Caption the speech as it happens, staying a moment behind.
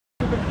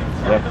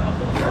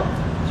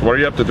Yeah. So what are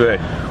you up to today?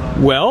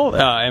 Well,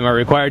 am I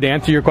required to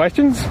answer your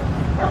questions?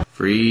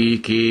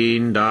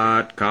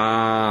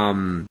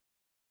 Freekeen.com.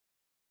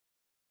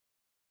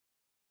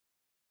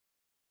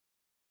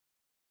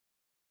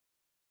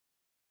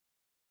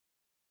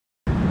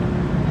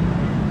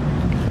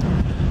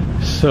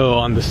 So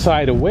on the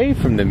side away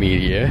from the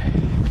media,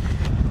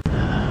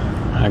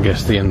 I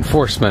guess the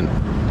enforcement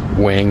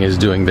wing is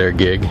doing their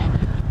gig.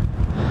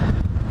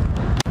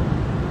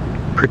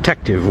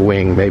 Protective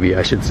wing, maybe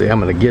I should say. I'm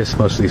going to guess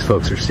most of these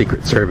folks are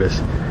Secret Service.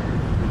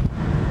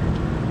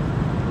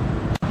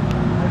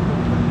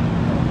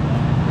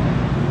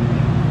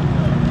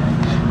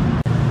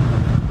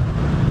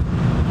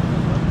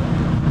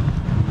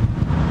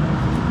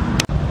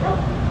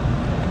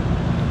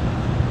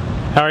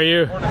 How are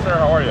you? Morning, sir.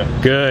 How are you?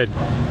 Good.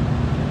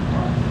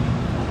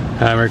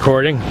 I'm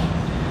recording.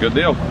 Good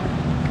deal.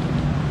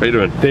 How you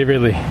doing? Dave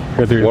Ridley,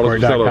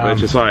 GoToReport.com.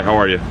 HSI, how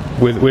are you?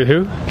 With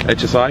who?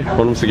 HSI,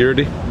 Homeland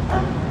Security.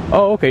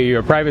 Oh, okay.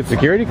 You're a private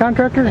security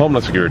contractor?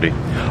 Homeland Security.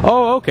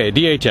 Oh, okay.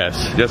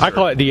 DHS. Yes, sir. I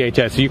call it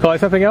DHS. So you call it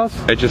something else?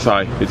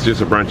 HSI. It's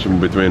just a branch in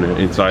between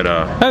inside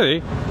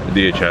Hey.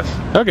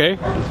 DHS. Okay.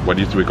 What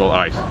used to be called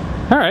ICE.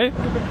 All right.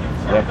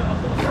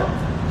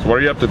 Yeah. So what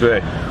are you up to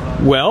today?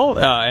 Well,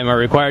 am I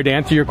required to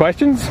answer your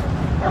questions?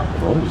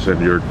 Well, you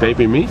said you're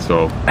taping me,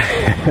 so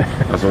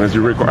as long as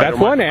you record. That's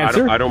one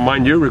answer. I don't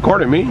mind you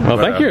recording me. Well,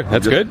 thank you.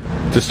 That's good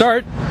to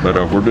start. But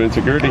we're doing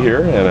security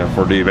here and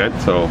for the event,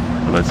 so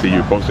and I see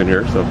you posting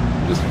here, so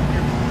just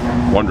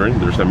wondering.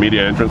 There's a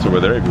media entrance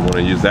over there if you want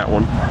to use that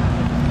one.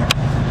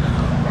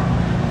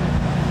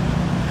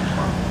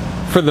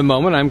 For the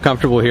moment, I'm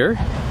comfortable here.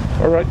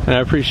 All right. And I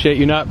appreciate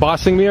you not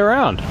bossing me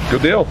around.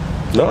 Good deal.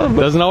 No,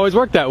 doesn't always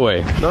work that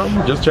way. No,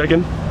 I'm just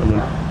checking.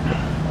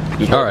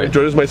 Just all right.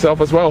 Introduce myself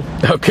as well.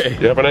 Okay.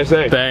 You have a nice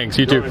day. Thanks.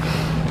 You too.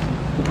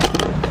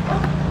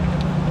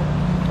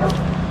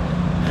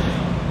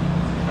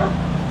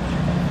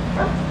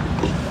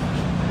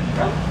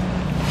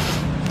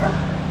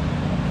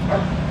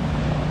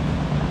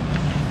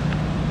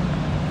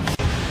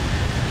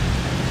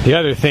 The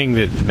other thing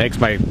that makes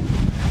my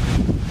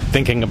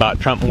thinking about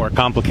Trump more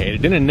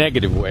complicated, in a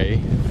negative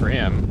way for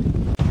him,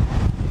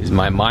 is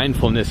my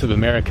mindfulness of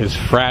America's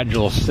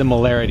fragile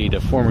similarity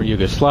to former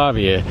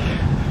Yugoslavia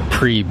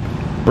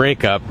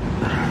pre-breakup,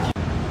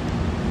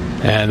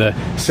 and the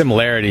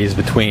similarities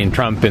between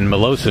Trump and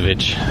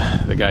Milosevic,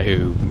 the guy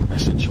who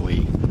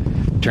essentially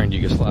turned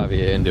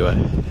Yugoslavia into a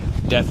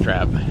death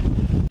trap.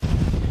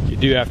 You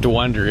do have to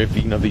wonder if,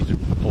 these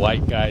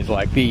polite guys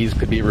like these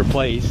could be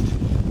replaced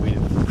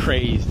with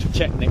crazed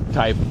Chetnik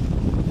type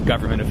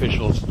government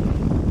officials.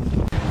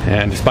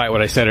 And despite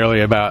what I said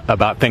earlier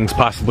about things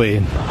possibly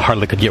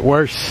hardly could get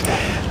worse,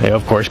 they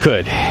of course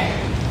could.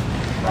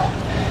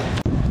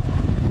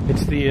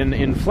 It's the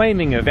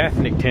inflaming of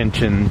ethnic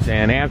tensions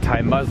and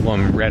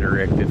anti-Muslim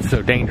rhetoric that's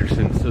so dangerous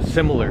and so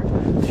similar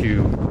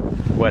to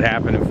what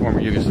happened in former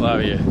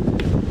Yugoslavia.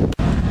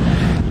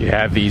 You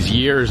have these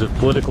years of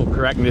political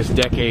correctness,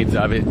 decades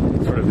of it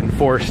sort of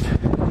enforced,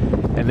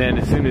 and then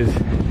as soon as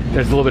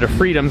there's a little bit of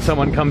freedom,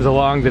 someone comes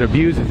along that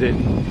abuses it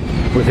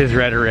with his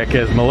rhetoric,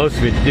 as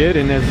Milosevic did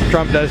and as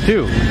Trump does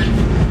too.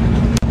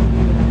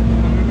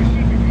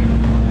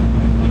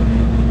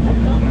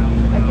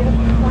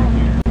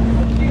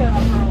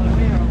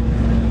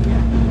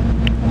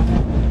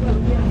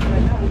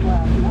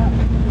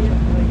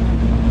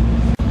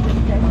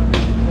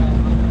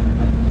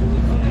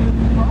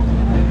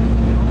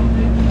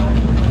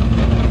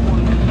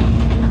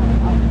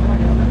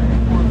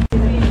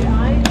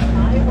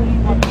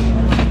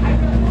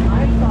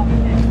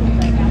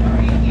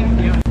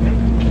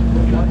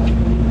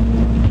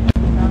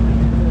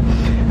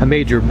 A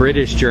major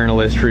British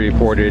journalist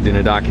reported in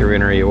a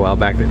documentary a while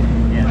back that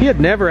he had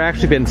never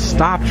actually been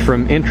stopped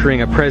from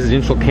entering a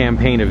presidential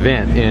campaign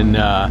event in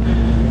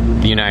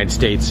the United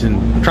States,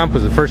 and Trump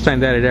was the first time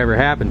that had ever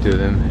happened to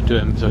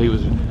him. So he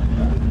was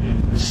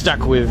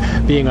stuck with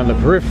being on the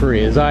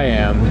periphery, as I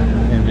am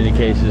in many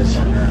cases.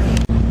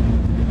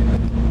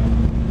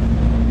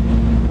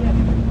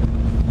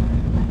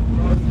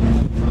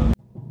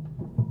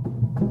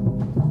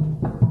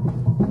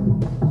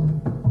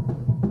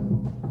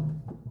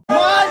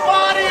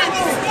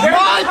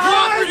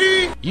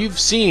 You've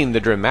seen the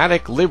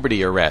dramatic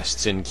Liberty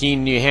arrests in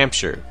Keene, New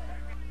Hampshire.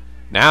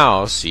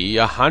 Now see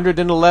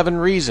 111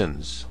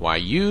 reasons why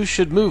you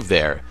should move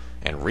there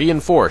and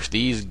reinforce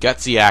these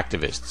gutsy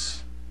activists.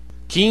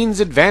 Keene's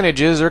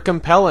advantages are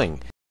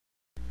compelling.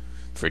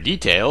 For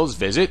details,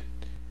 visit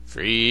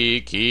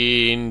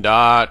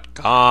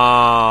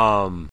freekeen.com.